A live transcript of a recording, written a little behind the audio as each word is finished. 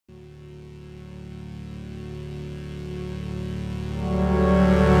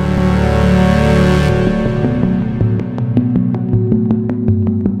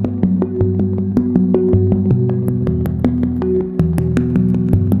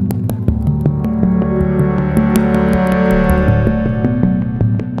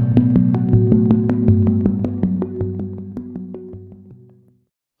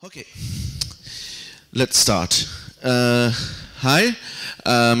Let's start. Hi,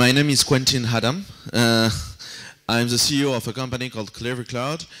 my name is Quentin. I'm the CEO of a company called Clever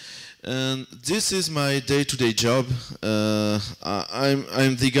Cloud, and this is my day-to-day job.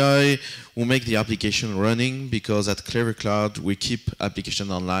 I'm the guy who make the application running, because at Clever Cloud we keep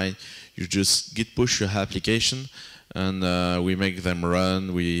application online. You just git push your application, and we make them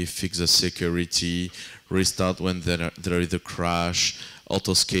run. We fix the security, restart when there is a crash,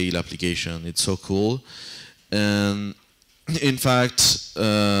 auto-scale application. It's so cool. And in fact,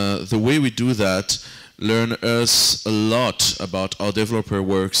 the way we do that learn us a lot about how developer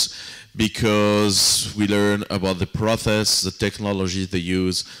works, because we learn about the process, the technology they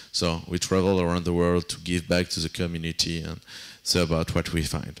use. So we travel around the world to give back to the community and say about what we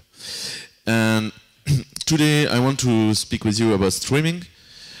find. And today I want to speak with you about streaming,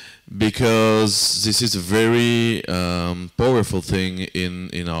 because this is a very powerful thing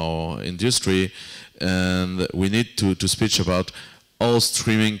in our industry, and we need to speak about how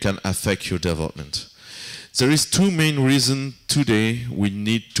streaming can affect your development. There is two main reasons today we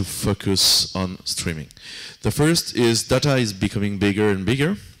need to focus on streaming. The first is data is becoming bigger and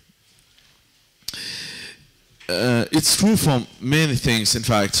bigger. It's true for many things. In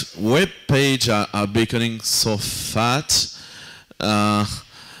fact, web pages are becoming so fat,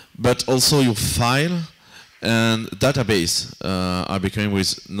 but also your file and database are becoming, with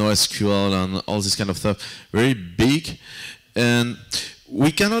NoSQL and all this kind of stuff, very big. And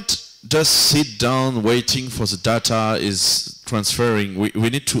we cannot just sit down waiting for the data is transferring. We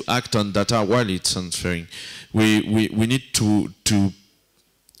need to act on data while it's transferring. We need to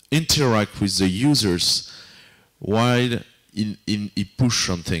interact with the users while he push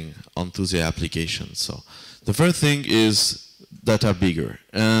something onto the application. So the first thing is data bigger.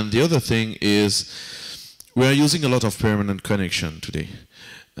 And the other thing is we are using a lot of permanent connection today.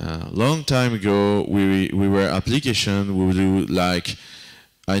 Long time ago, we were application, we would do like,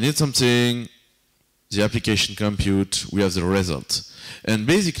 I need something, the application compute, we have the result. And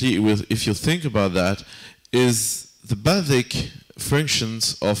basically, if you think about that, is the basic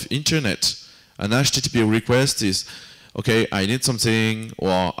functions of internet. An HTTP request is, okay, I need something,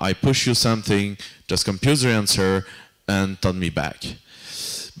 or I push you something, just compute the answer, and turn me back.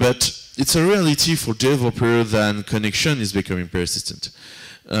 But it's a reality for developer that connection is becoming persistent.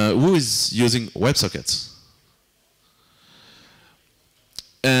 Who is using WebSockets?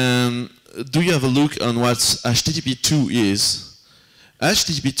 And do you have a look on what HTTP2 is?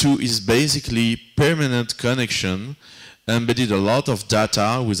 HTTP2 is basically permanent connection, embedded a lot of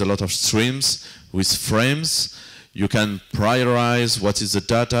data with a lot of streams, with frames. You can prioritize what is the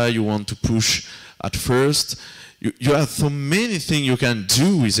data you want to push at first. You have so many things you can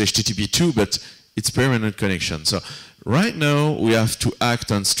do with HTTP2, but it's permanent connection. So right now we have to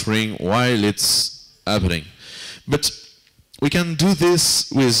act on string while it's happening. But we can do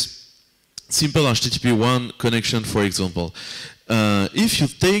this with simple HTTP1 connection, for example. If you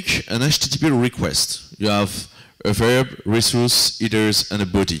take an HTTP request, you have a verb, resource, headers, and a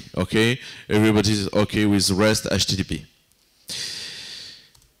body, okay? Everybody is okay with REST HTTP.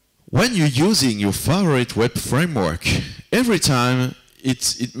 When you're using your favorite web framework, every time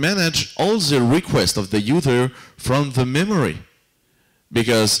it manages all the requests of the user from the memory,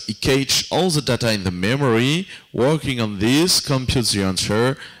 because it caches all the data in the memory, working on this, computes the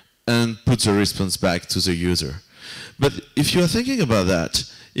answer, and puts the response back to the user. But if you are thinking about that,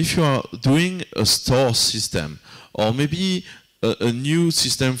 if you are doing a store system, or maybe a new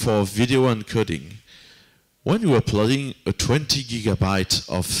system for video encoding, when you're uploading a 20 gigabyte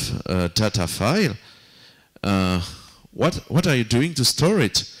of data file, what are you doing to store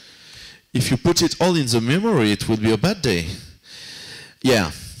it? If you put it all in the memory, it would be a bad day. Yeah,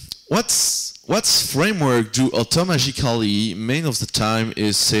 what's framework do automatically, main of the time,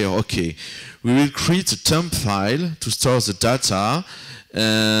 is say, okay, we will create a temp file to store the data,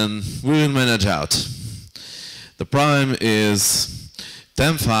 and we will manage out. The problem is,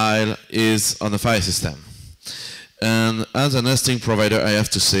 temp file is on a file system. And as a nesting provider, I have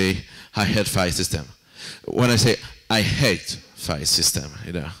to say, I hate file system. When I say I hate file system,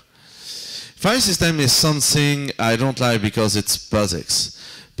 you know. File system is something I don't like because it's POSIX.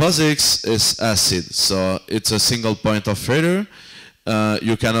 POSIX is ACID, so it's a single point of failure.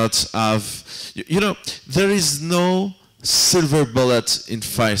 You cannot have, you know, there is no silver bullet in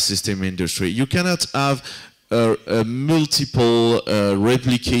file system industry. You cannot have a multiple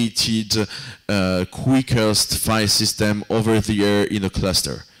replicated quickest file system over the air in a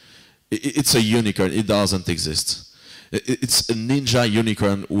cluster. It's a unicorn, it doesn't exist. It's a ninja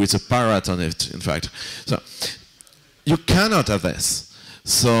unicorn with a parrot on it, in fact. So you cannot have this.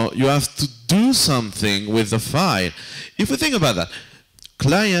 So you have to do something with the file. If we think about that,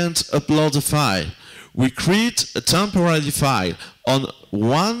 client uploads a file. We create a temporary file on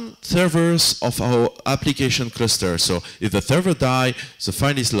one server of our application cluster. So if the server dies, the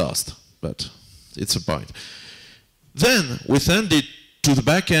file is lost. But it's a point. Then we send it to the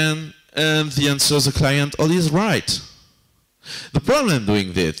backend, and the answer the client all is right. The problem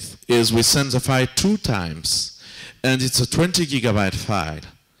doing this is we send the file 2 times, and it's a 20 gigabyte file.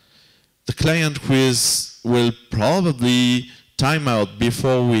 The client quiz will probably time out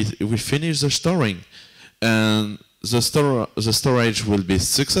before we finish the storing, and the storage will be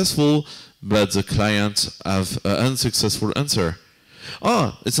successful, but the client have an unsuccessful answer.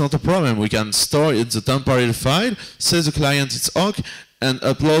 Oh, it's not a problem. We can store it the temporary file, say the client it's OK, and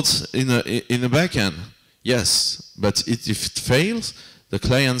upload in a backend. Yes, but if it fails, the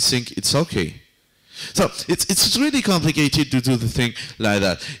client thinks it's OK. So it's really complicated to do the thing like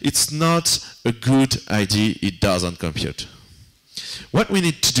that. It's not a good idea. It doesn't compute. What we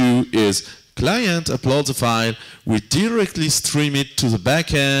need to do is client uploads the file, we directly stream it to the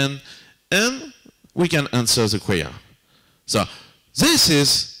backend, and we can answer the query. So this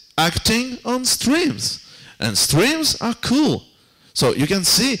is acting on streams, and streams are cool. So you can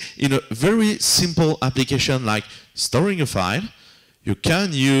see in a very simple application like storing a file, you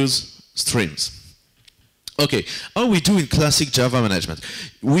can use streams. Okay, how we do in classic Java management?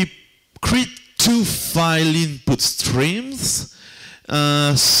 We create 2 file input streams.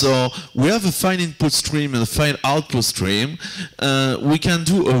 So we have a file input stream and a file output stream. We can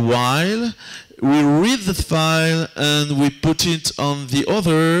do a while. We read the file and we put it on the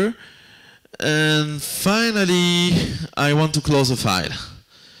other. And finally, I want to close the file,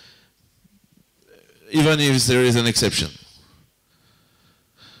 even if there is an exception.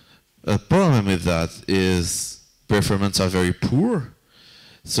 The problem with that is performance are very poor.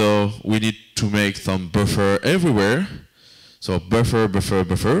 So we need to make some buffer everywhere. So buffer, buffer,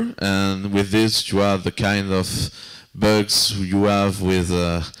 buffer. And with this, you have the kind of bugs you have with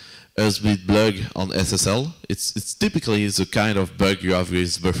USB bug on SSL. It's typically the kind of bug you have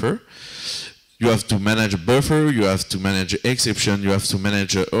with buffer. You have to manage a buffer, you have to manage an exception, you have to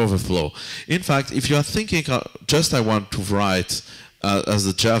manage an overflow. In fact, if you are thinking just I want to write as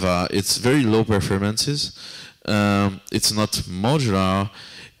a Java, it's very low performances. It's not modular.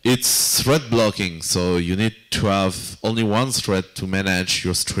 It's thread blocking, so you need to have only one thread to manage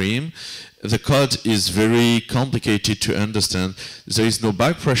your stream. The code is very complicated to understand. There is no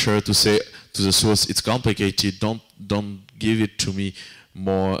back pressure to say to the source, it's complicated, don't give it to me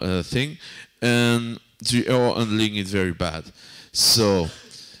more thing. And the error handling is very bad. So,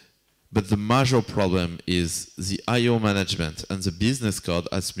 but the major problem is the I/O management and the business code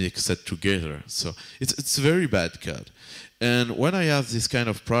has been set together. So it's very bad code. And when I have this kind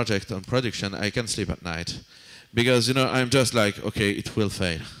of project on production, I can sleep at night. Because, you know, I'm just like, okay, it will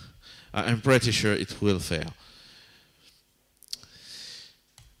fail. I'm pretty sure it will fail.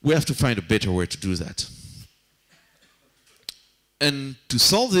 We have to find a better way to do that. And to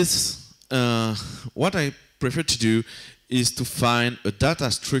solve this, what I prefer to do is to find a data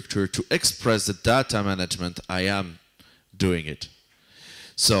structure to express the data management I am doing it.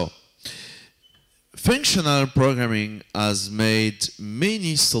 So, functional programming has made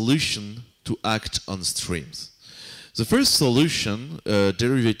many solutions to act on streams. The first solution,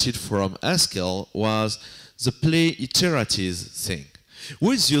 derivated from Haskell, was the play iteratee thing.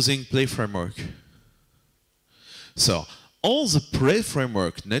 Who is using play framework? So, all the play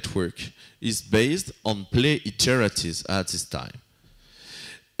framework network is based on play iteratees at this time.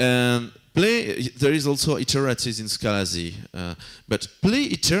 And play, there is also iteratees in scalaz, but play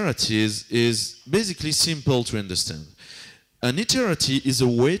iteratees is basically simple to understand. An iteratee is a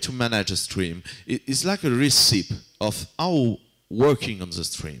way to manage a stream. It's like a recipe of how working on the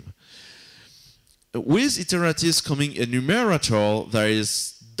stream. With iteratees coming a numerator, there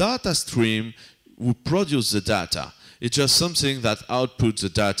is data stream who produce the data. It's just something that outputs the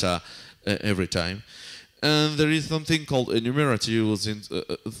data every time. And there is something called enumerator, which is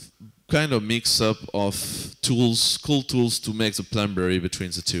a kind of mix-up of tools, cool tools to make the plumbery between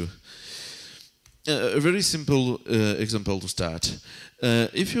the two. A very simple example to start.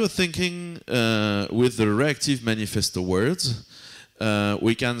 If you're thinking with the reactive manifesto words,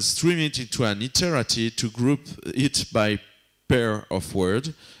 we can stream it into an iteratee to group it by pair of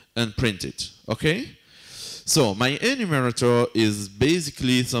word and print it, okay? So my enumerator is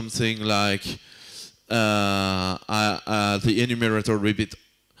basically something like the enumerator repeat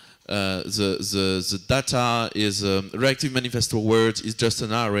the data is reactive manifesto word is just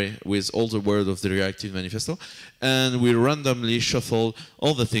an array with all the words of the reactive manifesto, and we randomly shuffle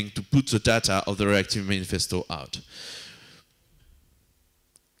all the things to put the data of the reactive manifesto out.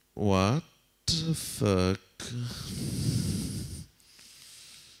 What the fuck?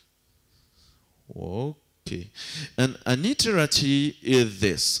 Okay. And an iteratee is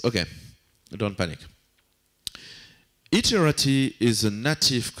this. Okay, don't panic. Iteratee is a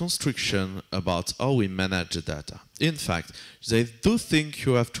native construction about how we manage the data. In fact, there are two things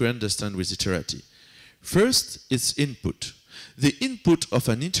you have to understand with iteratee. First, it's input. The input of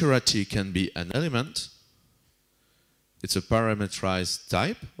an iteratee can be an element. It's a parameterized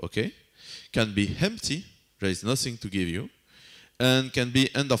type, okay? Can be empty, there is nothing to give you, and can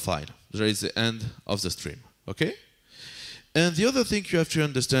be end of file. There is the end of the stream, okay? And the other thing you have to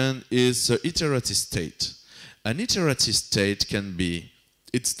understand is the iterative state. An iterative state can be,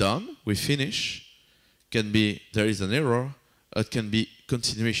 it's done, we finish, can be, there is an error, it can be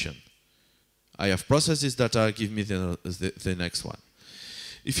continuation. I have processed this data, give me the next one.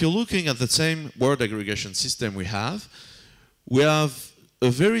 If you're looking at the same word aggregation system we have a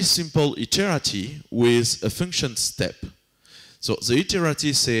very simple iteratee with a function step. So the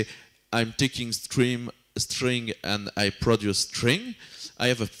iteratee say, I'm taking string and I produce string. I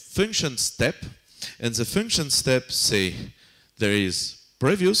have a function step, and the function step say there is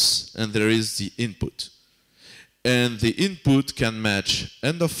previous and there is the input. And the input can match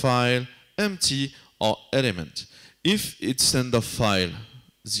end of file, empty, or element. If it's end of file,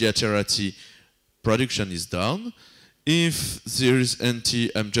 the iteratee production is done. If there is empty,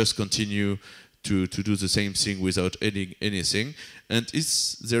 I'm just continue to do the same thing without adding anything. And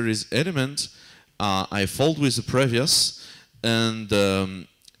if there is element, I fold with the previous, and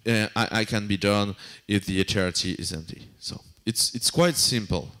I can be done if the iteratee is empty. So it's quite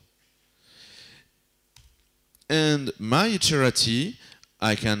simple. And my iteratee,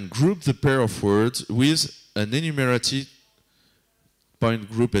 I can group the pair of words with an enumerated point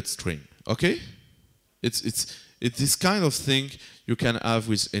grouped string. Okay? It's this kind of thing you can have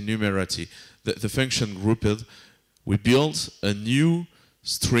with enumerated. The function grouped, we build a new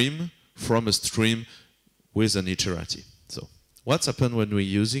stream from a stream with an iteratee. So what's happened when we're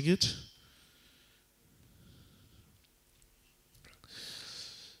using it?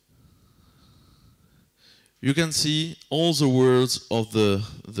 You can see all the words of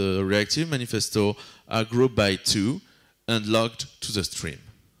the reactive manifesto are grouped by 2 and logged to the stream.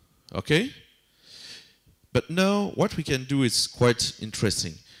 Okay? But now what we can do is quite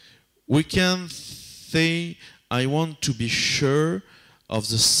interesting. We can say, I want to be sure of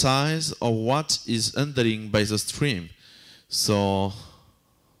the size of what is handling by the stream. So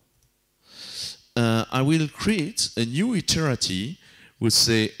I will create a new iteratee. We'll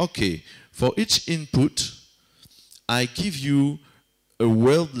say, okay, for each input, I give you a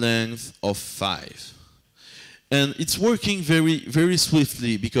word length of 5. And it's working very, very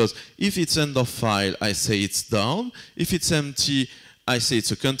swiftly, because if it's end of file, I say it's done. If it's empty, I say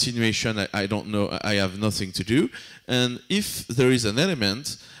it's a continuation. I don't know, I have nothing to do. And if there is an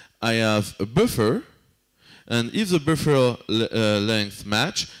element, I have a buffer. And if the buffer length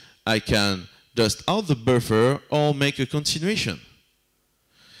match, I can just out the buffer or make a continuation.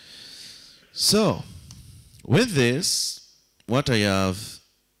 So, with this, what I have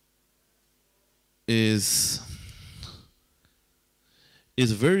is a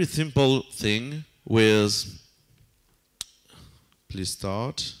very simple thing with, please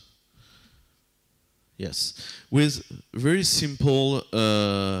start. Yes, with very simple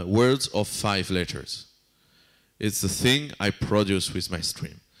words of 5 letters. It's the thing I produce with my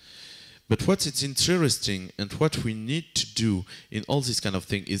stream. But what is interesting and what we need to do in all this kind of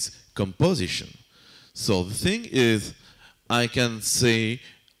thing is composition. So the thing is, I can say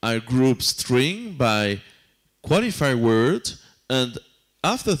I group string by qualifier word, and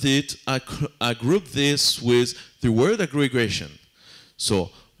after that I group this with the word aggregation. So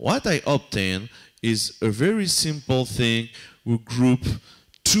what I obtain is a very simple thing. We group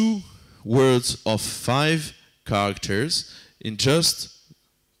 2 words of 5 characters in just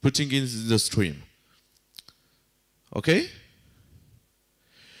putting in the stream. Okay?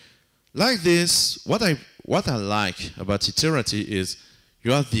 Like this, what I like about iteratee is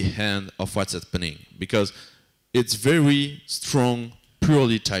you have the hand of what's happening, because it's very strong,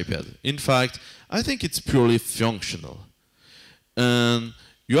 purely typed. In fact, I think it's purely functional. And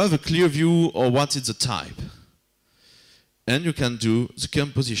you have a clear view of what is the type. And you can do the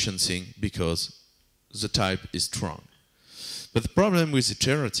composition thing because the type is strong. But the problem with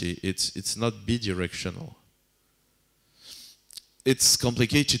iteratee, it's not bidirectional. it's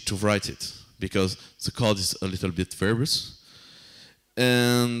complicated to write it because the code is a little bit verbose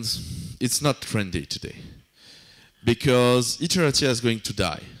and it's not trendy today because iteratee is going to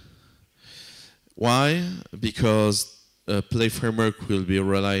die. Why? Because a Play framework will be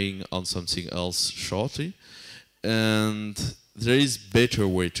relying on something else shortly, and there is better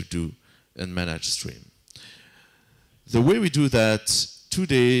way to do and manage stream. The way we do that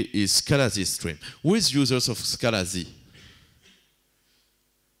today is scalaz.streams. Who is users of scalaz?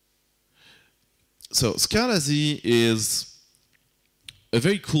 So scalaz is a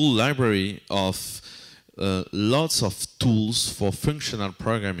very cool library of lots of tools for functional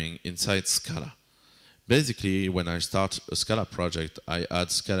programming inside Scala. Basically, when I start a Scala project, I add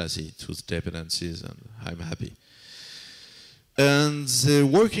scalaz to the dependencies and I'm happy. And they're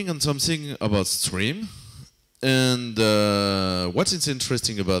working on something about stream. And what is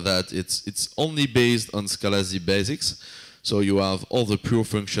interesting about that, it's only based on scalaz basics. So you have all the pure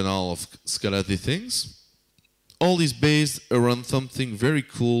functional of scalaz things. All is based around something very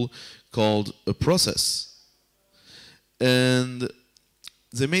cool called a process. And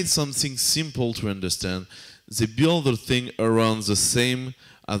they made something simple to understand. They build the thing around the same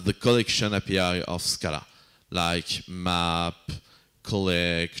as the collection API of Scala, like map,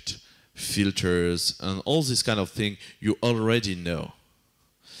 collect, filters, and all this kind of thing you already know.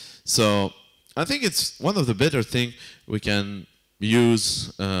 So I think it's one of the better things we can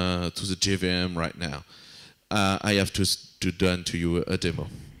use to the JVM right now. I have to do to you a demo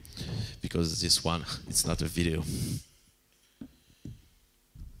because this one, it's not a video.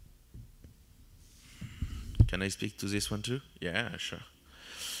 Can I speak to this one too? Yeah, sure.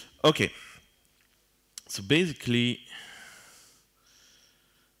 Okay. So basically,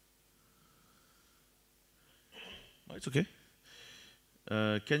 oh, it's okay.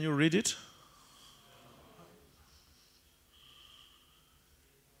 Can you read it?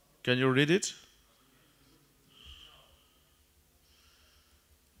 Can you read it?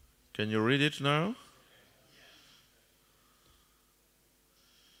 Can you read it now?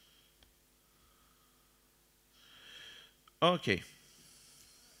 Okay.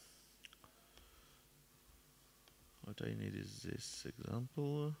 What I need is this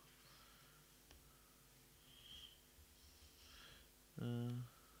example.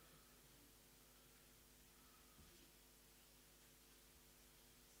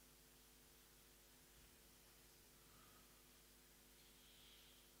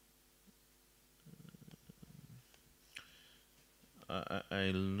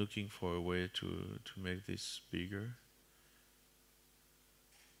 I'm looking for a way to make this bigger.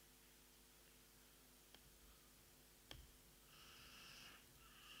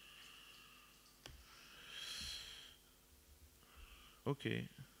 Okay,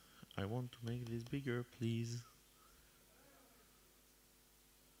 I want to make this bigger, please.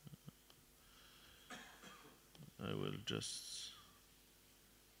 I will just...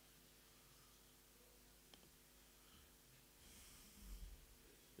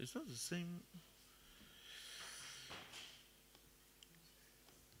 It's not the same.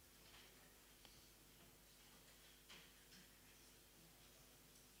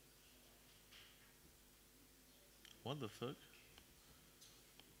 What the fuck?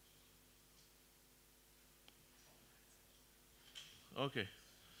 Okay.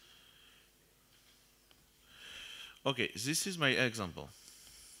 Okay, this is my example.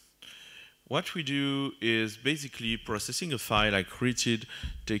 What we do is basically processing a file I created,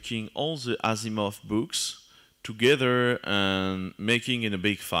 taking all the Asimov books together and making in a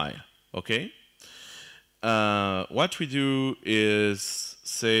big file, okay? What we do is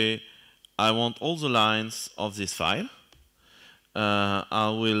say, I want all the lines of this file. I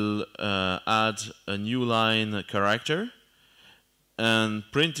will add a new line character and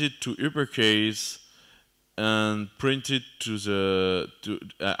print it to uppercase and print it to the,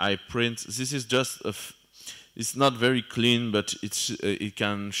 I print, this is just, it's not very clean, but it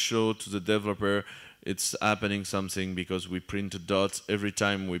can show to the developer it's happening something because we print a dot every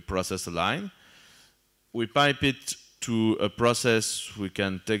time we process a line. We pipe it to a process, we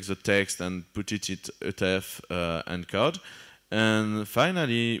can take the text and put it in UTF encode. And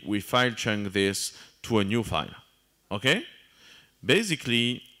finally, we file chunk this to a new file, okay?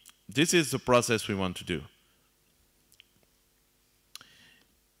 Basically, this is the process we want to do.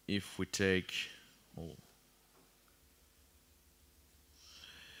 If we take,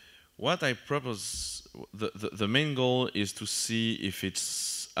 what I propose, the main goal is to see if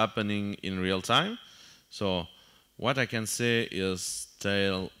it's happening in real time. So what I can say is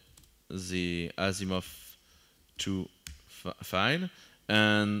tell the Asimov 2 file,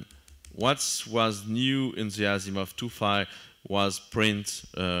 and what was new in the Asimov 2 file was print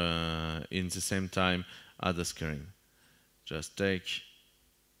in the same time at the screen. Just take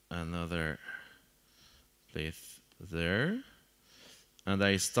another place there, and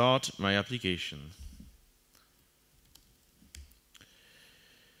I start my application.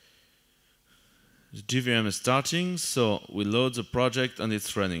 The JVM is starting, so we load the project and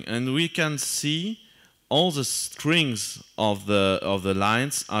it's running. And we can see all the strings of the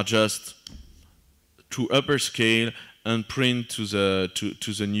lines are just to upper scale and print to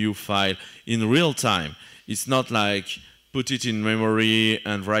the new file in real time. It's not like put it in memory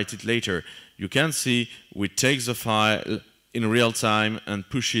and write it later. You can see we take the file in real time and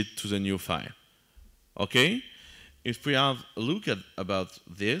push it to the new file. Okay? If we have a look at about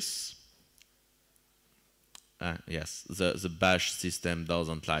this, yes, the bash system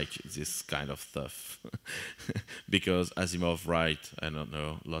doesn't like this kind of stuff because Asimov write, I don't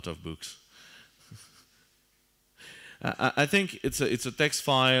know, a lot of books. I think it's a text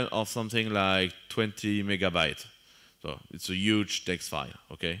file of something like 20 megabytes. So it's a huge text file,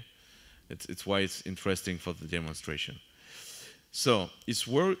 okay? It's why it's interesting for the demonstration. So it's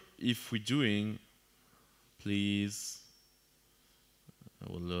worth if we're doing, please,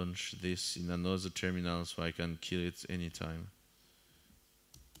 I will launch this in another terminal so I can kill it anytime.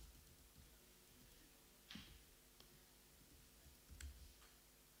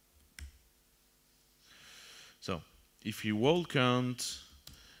 So if you will count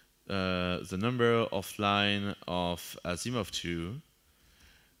the number of lines of Asimov 2,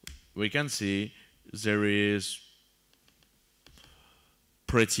 we can see there is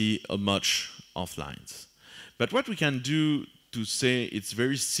pretty much of lines. But what we can do to say it's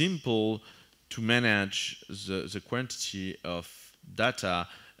very simple to manage the quantity of data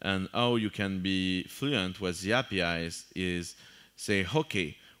and how you can be fluent with the APIs is say,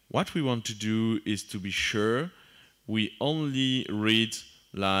 okay, what we want to do is to be sure we only read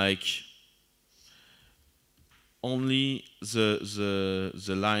like only the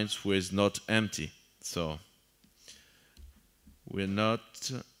lines with not empty. So we're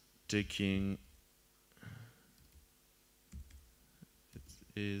not taking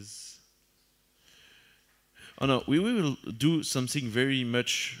oh no, we will do something very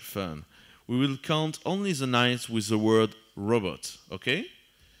much fun. We will count only the lines with the word robot, okay?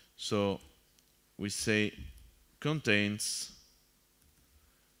 So we say contains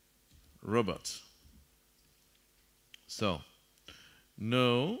robot. So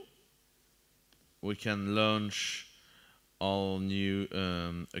now we can launch all new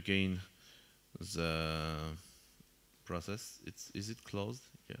again the process. Is it closed?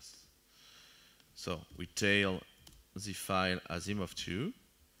 Yes. So we tail the file Asimov 2.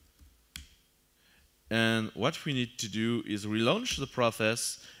 And what we need to do is relaunch the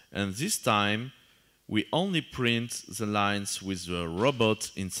process, and this time we only print the lines with the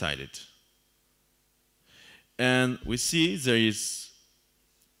robot inside it. And we see there is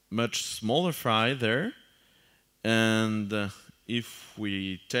much smaller file there, and if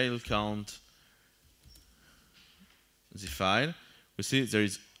we tail count the file, we see there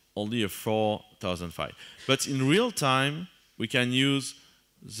is only a 4,000 file. But in real time, we can use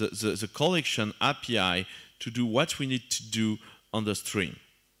the collection API to do what we need to do on the stream.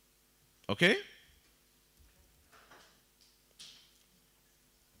 Okay?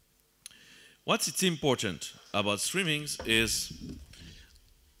 What's important about streamings is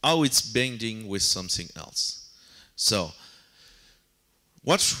how it's binding with something else. So,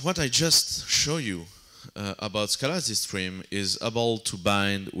 what I just showed you about scalaz.streams is able to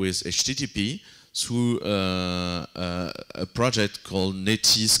bind with HTTP through a project called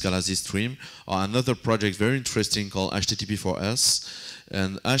iteratee scalaz.streams, or another project very interesting called HTTP4S.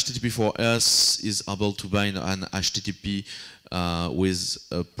 And HTTP4S is able to bind an HTTP with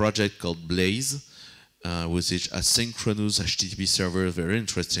a project called Blaze, with its asynchronous HTTP server, very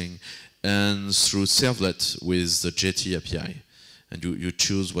interesting, and through servlet with the Jetty API. And you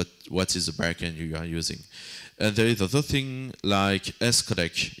choose what is the backend you are using. And there is other thing like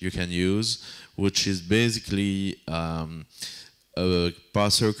scodec you can use, which is basically a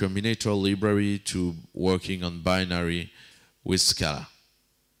parser combinator library to working on binary with Scala.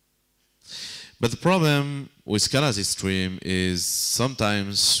 But the problem with scalaz.streams is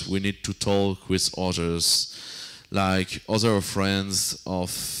sometimes we need to talk with others, like other friends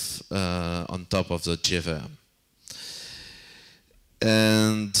of on top of the JVM.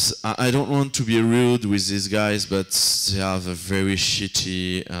 And I don't want to be rude with these guys, but they have a very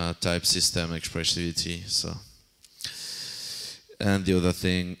shitty type system expressivity. So, and the other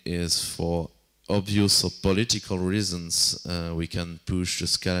thing is for obvious or political reasons, we can push the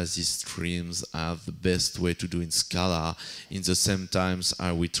scalaz.streams as the best way to do in Scala. In the same times,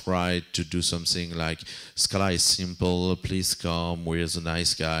 we try to do something like Scala is simple, please come, we're the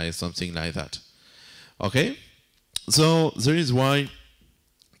nice guy, something like that. Okay? So there is why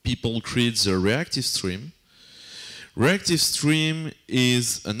people create the reactive stream. Reactive stream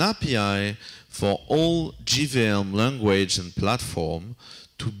is an API for all JVM language and platform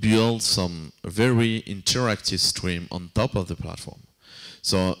to build some very interactive stream on top of the platform.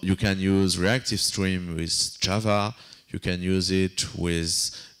 So you can use reactive stream with Java, you can use it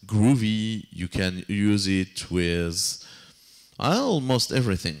with Groovy, you can use it with almost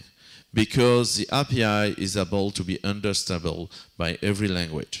everything, because the API is able to be understandable by every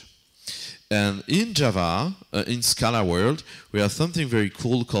language. And in Java, in Scala world, we have something very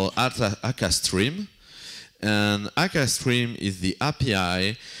cool called iteratee. And iteratee is the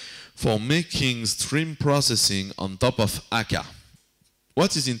API for making stream processing on top of Akka.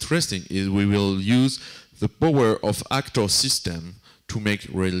 What is interesting is we will use the power of actor system to make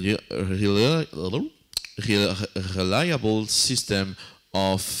reliable system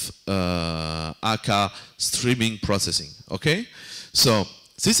of Akka streaming processing. Okay, so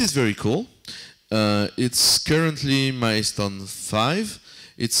this is very cool. It's currently milestone 5.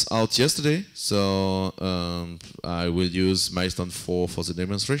 It's out yesterday, so I will use milestone 4 for the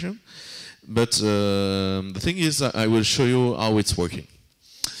demonstration. But the thing is, I will show you how it's working.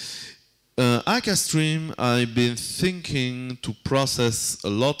 Akka stream, I've been thinking to process a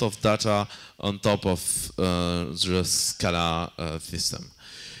lot of data on top of the Scala system.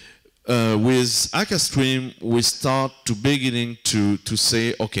 With Akka stream, we start to beginning to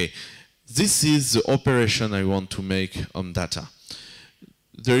say, okay, this is the operation I want to make on data.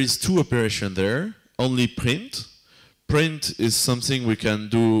 There is 2 operations there, only print. Print is something we can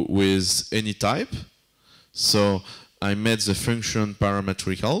do with any type. So I made the function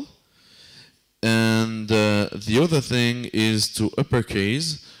parametrical. And the other thing is to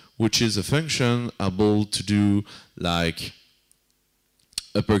uppercase, which is a function able to do like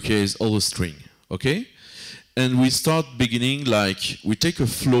uppercase all the string, okay? And we start beginning like we take a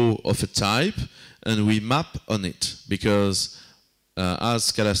flow of a type and we map on it, because as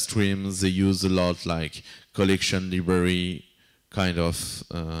Scala streams, they use a lot like collection library kind of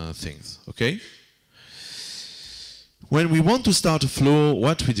things, okay? When we want to start a flow,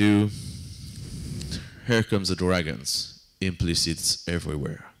 what we do, here comes the dragons, implicits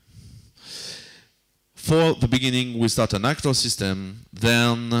everywhere. For the beginning, we start an actor system,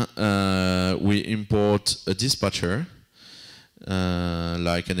 then we import a dispatcher,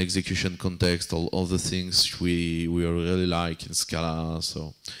 like an execution context, all the things we really like in Scala,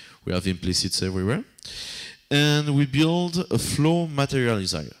 so we have implicits everywhere. And we build a flow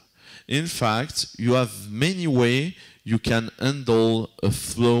materializer. In fact, you have many ways you can handle a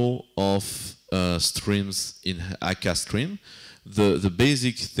flow of streams in Akka stream. The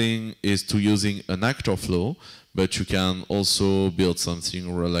basic thing is to using an actor flow, but you can also build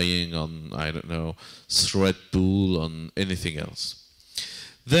something relying on, I don't know, thread pool, on anything else.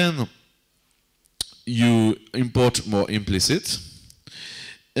 Then you import more implicit.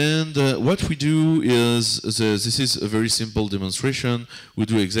 And what we do is, this is a very simple demonstration. We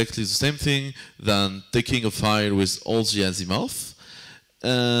do exactly the same thing than taking a file with all the azimuth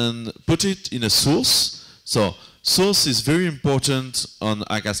and put it in a source. So source is very important on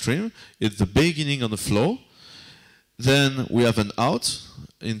Akka stream. It's the beginning of the flow. Then we have an out.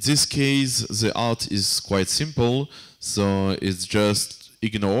 In this case, the out is quite simple. So it's just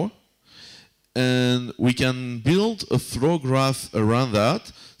ignore. And we can build a flow graph around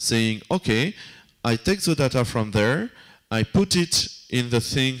that, saying, okay, I take the data from there, I put it in the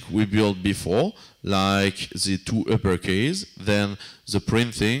thing we built before, like the 2 uppercase, then the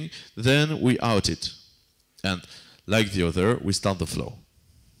print thing, then we out it. And like the other, we start the flow.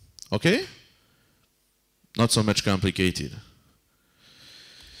 Okay? Not so much complicated.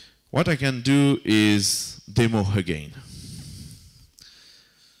 What I can do is demo again.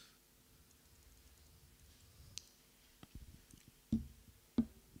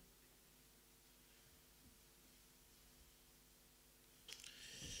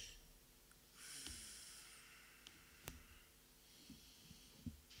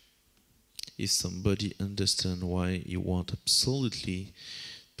 If somebody understand why you want absolutely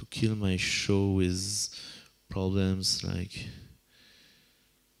to kill my show with problems like...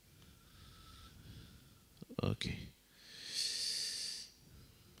 Okay.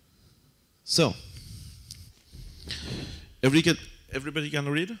 So, everybody can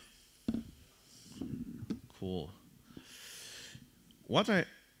read? Cool. What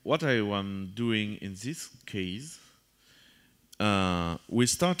what I am doing in this case, we're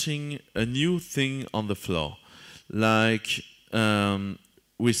starting a new thing on the floor. Like,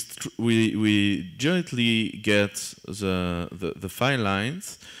 we jointly get the file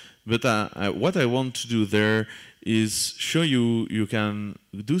lines, but what I want to do there is show you can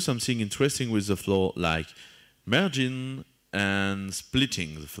do something interesting with the flow, like merging and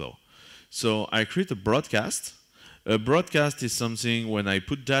splitting the flow. So I create a broadcast. A broadcast is something when I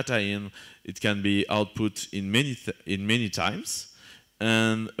put data in, it can be output in many times.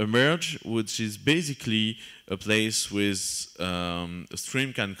 And a merge, which is basically a place with a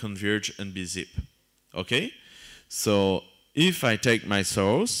stream can converge and be zip. Okay? So if I take my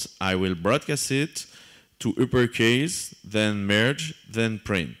source, I will broadcast it to uppercase, then merge, then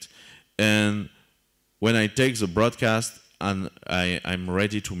print. And when I take the broadcast, and I'm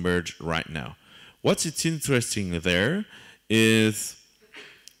ready to merge right now. What's interesting there is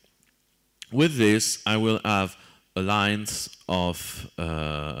with this, I will have a lines of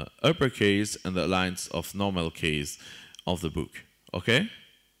uppercase and the lines of normal case of the book. Okay?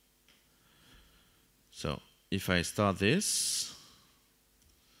 So if I start this,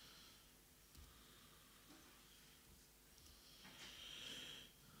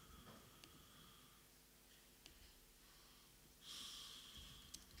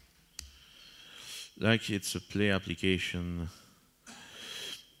 like it's a play application.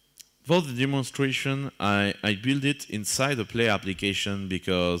 For the demonstration, I build it inside the play application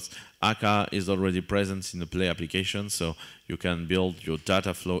because Akka is already present in the play application, so you can build your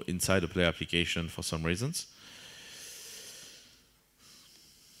data flow inside the play application for some reasons.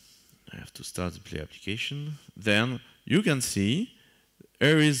 I have to start the play application. Then you can see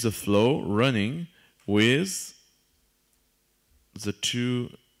here is the flow running with the two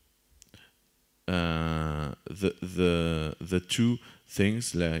the two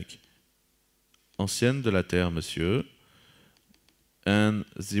things like ancienne de la terre, monsieur, and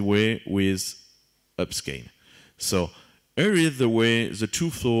the way with upscale. So here is the way the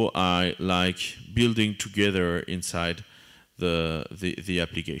two flows are like building together inside the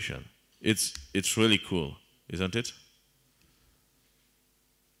application. It's really cool, isn't it?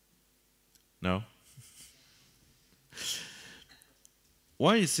 No?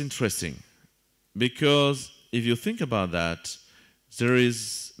 Why it's interesting? Because if you think about that, there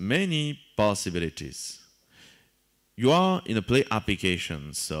is many possibilities. You are in a play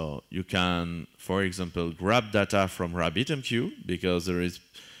application, so you can, for example, grab data from RabbitMQ, because there is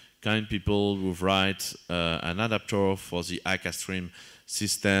kind people who write an adapter for the Akka stream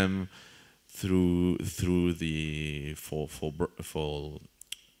system through the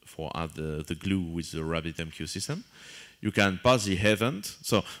the glue with the RabbitMQ system. You can pass the event.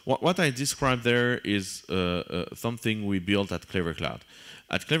 So what I described there is something we built at Clever Cloud.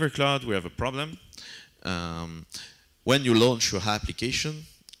 At Clever Cloud, we have a problem. When you launch your application,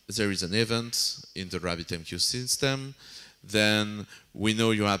 there is an event in the RabbitMQ system. Then we know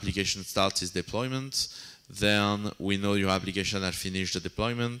your application starts its deployment. Then we know your application has finished the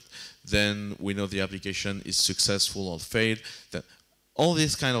deployment. Then we know the application is successful or failed. Then all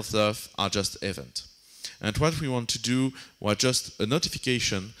this kind of stuff are just events. And what we want to do was just a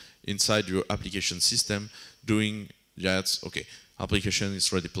notification inside your application system doing that, okay, application is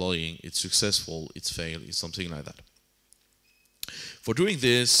redeploying, it's successful, it's failed, it's something like that. For doing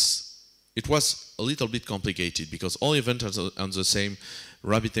this, it was a little bit complicated because all events are on the same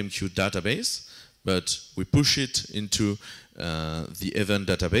RabbitMQ database, but we push it into the event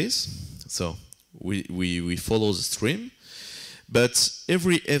database. So we follow the stream. But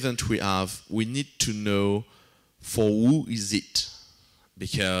every event we have, we need to know for who is it.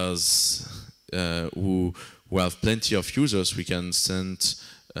 Because we have plenty of users, we can send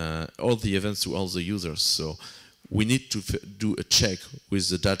all the events to all the users. So we need to do a check with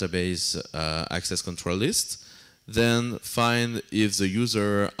the database access control list, then find if the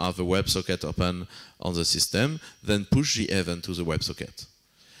user have a WebSocket open on the system, then push the event to the WebSocket.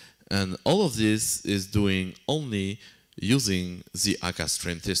 And all of this is doing only using the Akka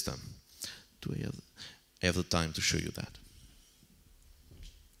stream system. Do I have the time to show you that?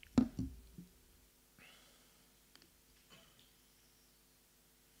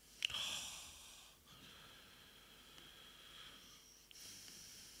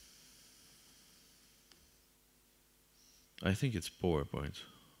 I think it's PowerPoint.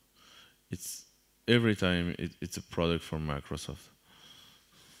 It's every time it's a product from Microsoft.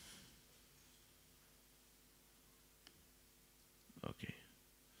 Okay.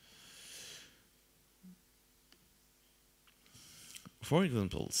 For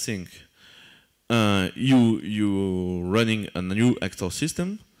example, think you running a new actor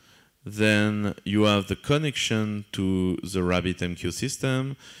system. Then you have the connection to the RabbitMQ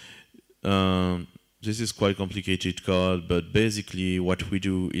system. This is quite complicated code, but basically what we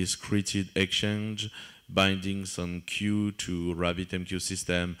do is created exchange, binding some queue to RabbitMQ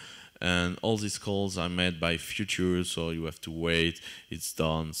system, and all these calls are made by future, so you have to wait, it's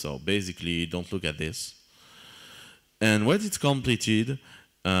done. So basically, don't look at this. And when it's completed,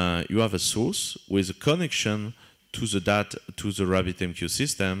 you have a source with a connection to the data to the RabbitMQ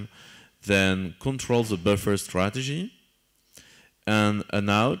system, then control the buffer strategy, and an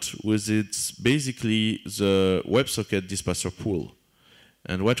out with it's basically the WebSocket dispatcher pool.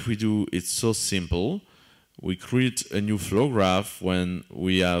 And what we do, it's so simple. We create a new flow graph when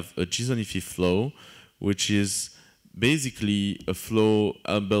we have a JSON-IFI flow, which is basically a flow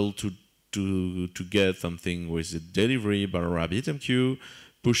able to get something with a delivery by RabbitMQ,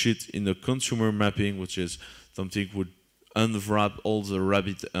 push it in a consumer mapping, which is something would unwrap all the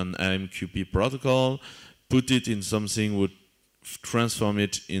Rabbit and AMQP protocol, put it in something, would transform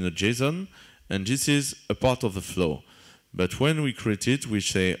it in a JSON, and this is a part of the flow. But when we create it, we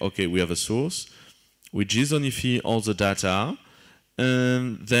say, okay, we have a source, we JSONify all the data,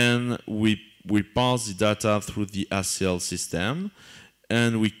 and then we parse the data through the RCL system,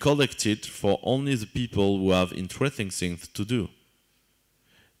 and we collect it for only the people who have interesting things to do.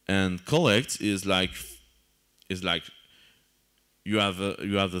 And collect is like you have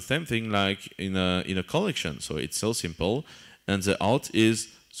the same thing like in a collection. So it's so simple. And the out is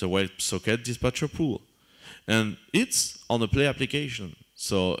the WebSocket dispatcher pool. And it's on a Play application.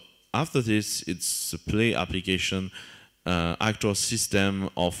 So after this, it's a Play application actor system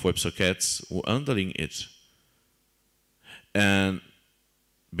of WebSockets who are handling it. And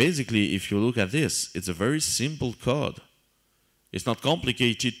basically, if you look at this, it's a very simple code. It's not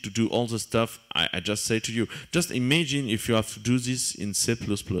complicated to do all the stuff I just say to you. Just imagine if you have to do this in C++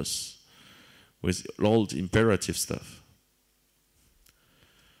 with all the imperative stuff.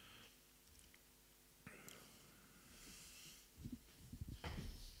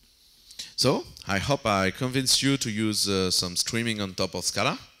 So, I hope I convinced you to use some streaming on top of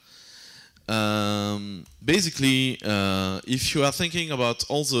Scala. Basically, if you are thinking about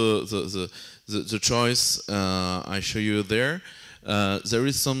all the choice I show you there, there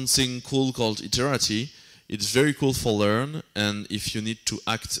is something cool called iteratee. It's very cool for learn, and if you need to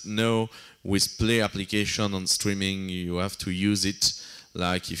act now with Play application on streaming, you have to use it.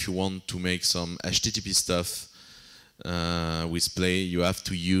 Like if you want to make some HTTP stuff with Play, you have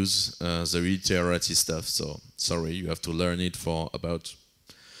to use the iteratee stuff. So sorry, you have to learn it for about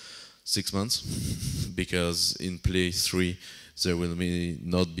 6 months because in Play 3 there will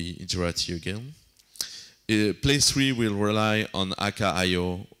not be iteratee again. Play 3 will rely on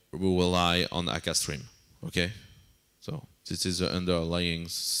aka.io, will rely on aka stream. Okay, so this is the underlying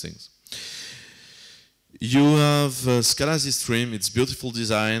things. You have scalaz.streams. It's beautiful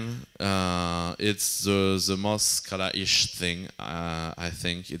design. It's the most Scala-ish thing. I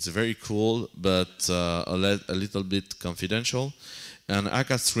think it's very cool, but a little bit confidential. And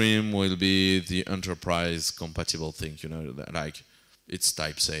aka stream will be the enterprise compatible thing. You know, like it's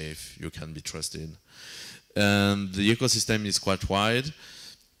type safe. You can be trusted. And the ecosystem is quite wide,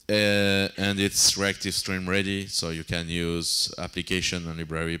 and it's reactive stream ready, so you can use application and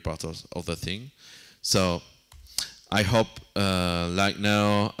library part of the thing. So I hope, like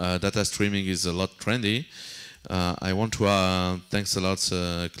now, data streaming is a lot trendy. I want to thanks a lot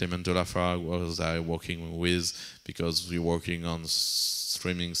Clement Delafra, who was I working with, because we're working on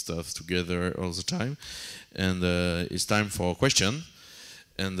streaming stuff together all the time. And it's time for a question.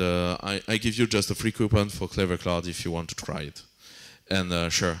 And I give you just a free coupon for Clever Cloud if you want to try it.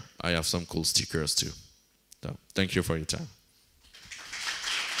 And sure, I have some cool stickers too. So, thank you for your time.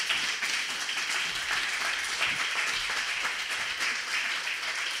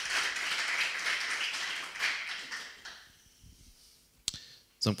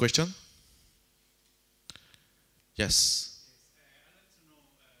 Some question? Yes. I'd like to know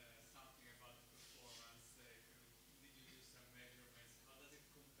something about the performance. Did you do some measurements? How does it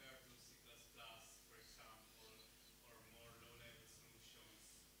compare to C++, for example, or more low-level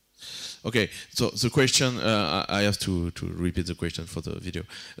solutions? Okay, so the question, I have to repeat the question for the video.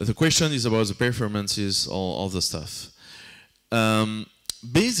 The question is about the performances, all the stuff.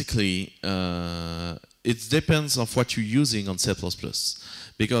 Basically, it depends on what you're using on C++.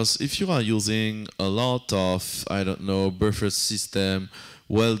 Because if you are using a lot of, I don't know, buffer system,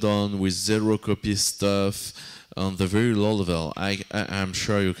 well done with zero copy stuff on the very low level, I'm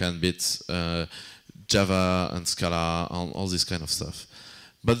sure you can beat Java and Scala on all this kind of stuff.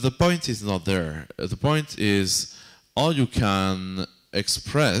 But the point is not there. The point is, all you can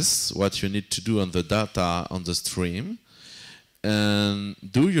express what you need to do on the data on the stream and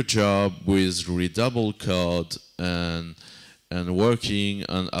do your job with readable code and working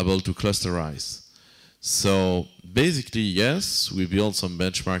and able to clusterize. So basically, yes, we build some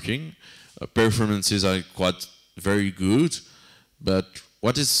benchmarking. Performances are quite very good, but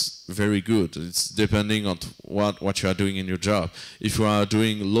what is very good? It's depending on what you are doing in your job. If you are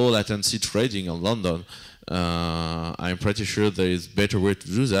doing low latency trading in London, I'm pretty sure there is better way to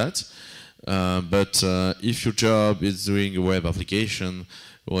do that. But if your job is doing a web application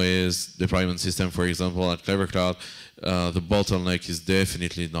with deployment system, for example, at Clever Cloud, the bottleneck is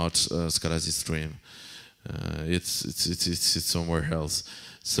definitely not scalaz.streams. It's somewhere else.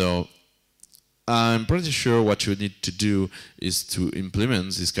 So I'm pretty sure what you need to do is to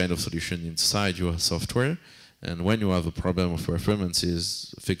implement this kind of solution inside your software, and when you have a problem of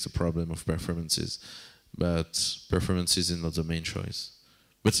performances, fix the problem of performances. But performances is not the main choice.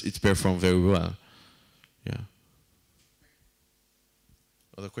 But it performed very well. Yeah.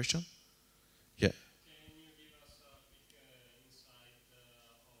 Other question? Yeah. Can you give us a quick insight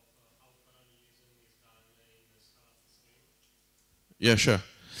of how parallelism is done in the scalaz.streams? Yeah, sure.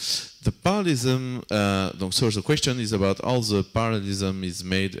 The parallelism, so the question is about how the parallelism is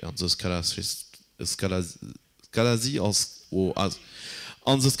made on the scalaz or as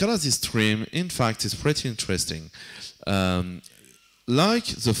on the scalaz.streams. In fact, it's pretty interesting. Like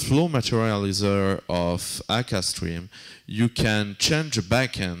the flow materializer of aka-stream, you can change the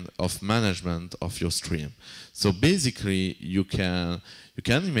backend of management of your stream. So basically, you can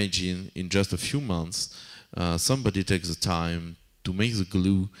imagine in just a few months, somebody takes the time to make the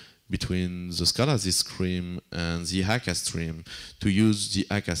glue between the scalaz.streams and the aka-stream to use the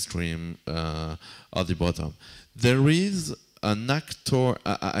aka-stream at the bottom. There is an actor,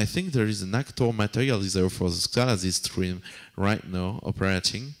 I think there is an actor materializer for the scalaz.streams right now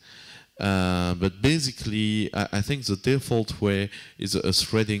operating. But basically, I think the default way is a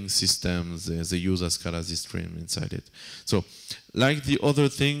threading system. They use a scalaz.streams inside it. So, like the other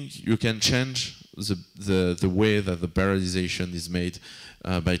thing, you can change the way that the parallelization is made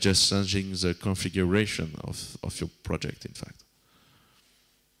by just changing the configuration of your project, in fact.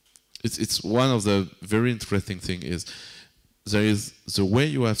 It's one of the very interesting things is there is the way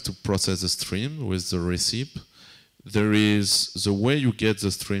you have to process the stream with the receipt. There is the way you get the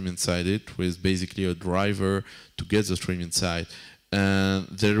stream inside it with basically a driver to get the stream inside. And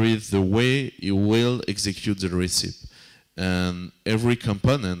there is the way you will execute the receipt. And every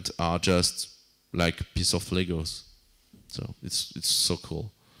component are just like a piece of Legos. So it's so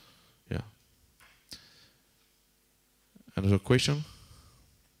cool. Yeah. Another question?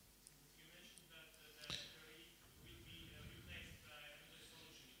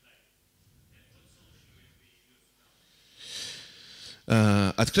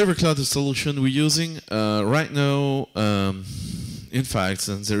 At Clever Cloud, the solution we're using right now, in fact,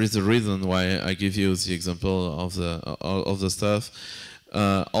 and there is a reason why I give you the example of the stuff.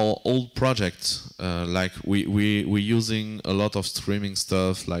 Our old projects, like we're using a lot of streaming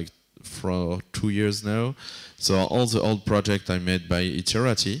stuff, like for 2 years now. So all the old project I made by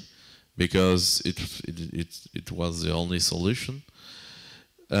iteratee, because it was the only solution.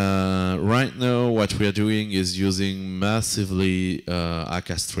 Right now, what we are doing is using massively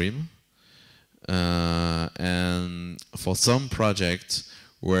aka-stream, and for some projects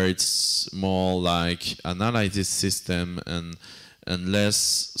where it's more like analysis system and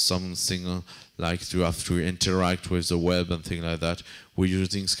less something like to have to interact with the web and things like that, we're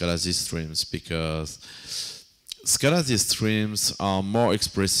using scalaz.streams because scalaz.streams are more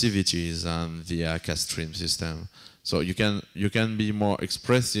expressivity than the aka-stream system. So you can be more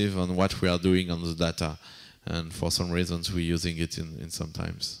expressive on what we are doing on the data, and for some reasons we're using it in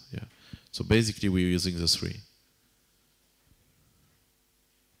sometimes. Yeah. So basically we're using the three.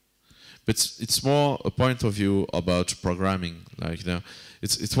 But it's more a point of view about programming. Like, you know,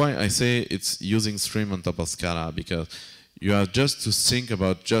 it's why I say it's using stream on top of Scala, because you have just to think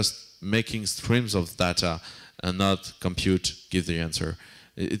about just making streams of data and not compute, give the answer.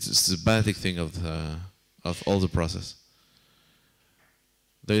 It's the basic thing of all the process.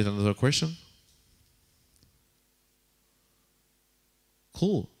 There is another question?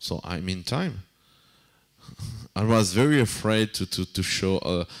 Cool. So I'm in time. I was very afraid to show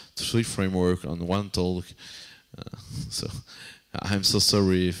a 3 framework on one talk. So I'm so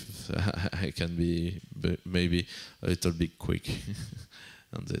sorry if I can be maybe a little bit quick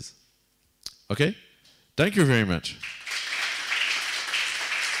on this. Okay? Thank you very much.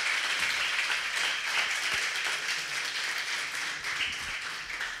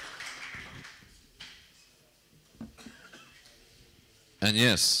 And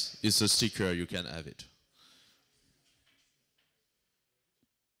yes, it's a sticker, you can have it.